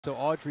So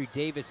Audrey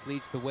Davis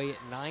leads the way at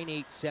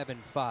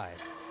 9.875.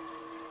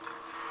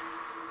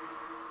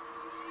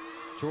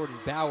 Jordan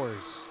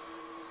Bowers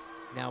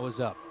now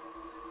is up.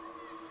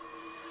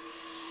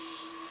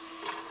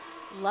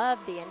 Love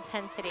the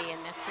intensity in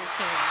this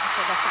routine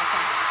for the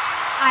freshman.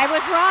 I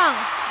was wrong.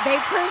 They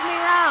proved me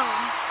wrong.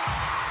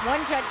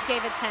 One judge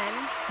gave a 10.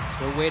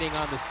 Still waiting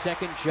on the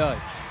second judge.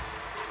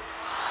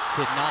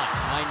 Did not,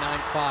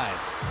 9.95.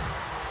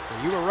 So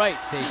you were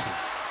right, Stacy.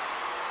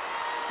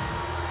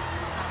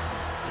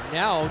 And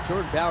now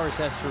Jordan Bowers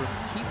has to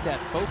keep that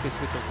focus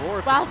with the roar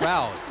of the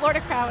crowd. The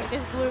Florida crowd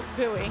is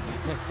booing,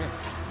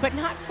 but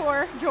not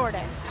for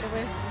Jordan. It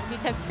was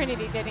because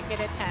Trinity didn't get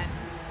a 10.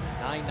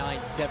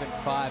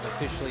 9.975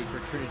 officially for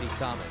Trinity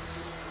Thomas.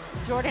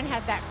 Jordan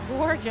had that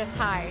gorgeous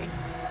high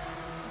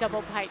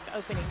double pike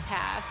opening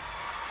pass.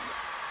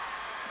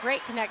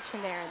 Great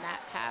connection there in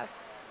that pass.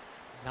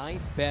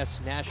 9th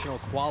best national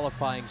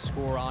qualifying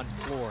score on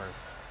floor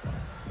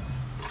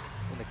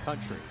in the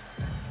country.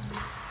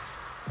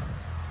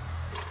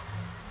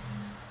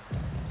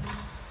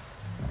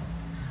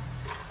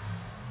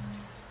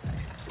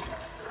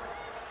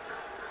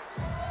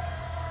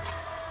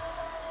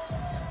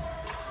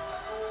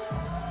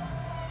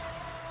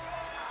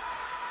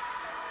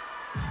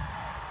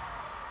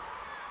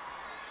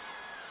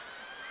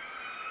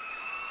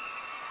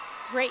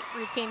 Great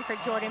routine for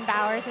Jordan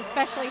Bowers,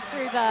 especially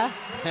through the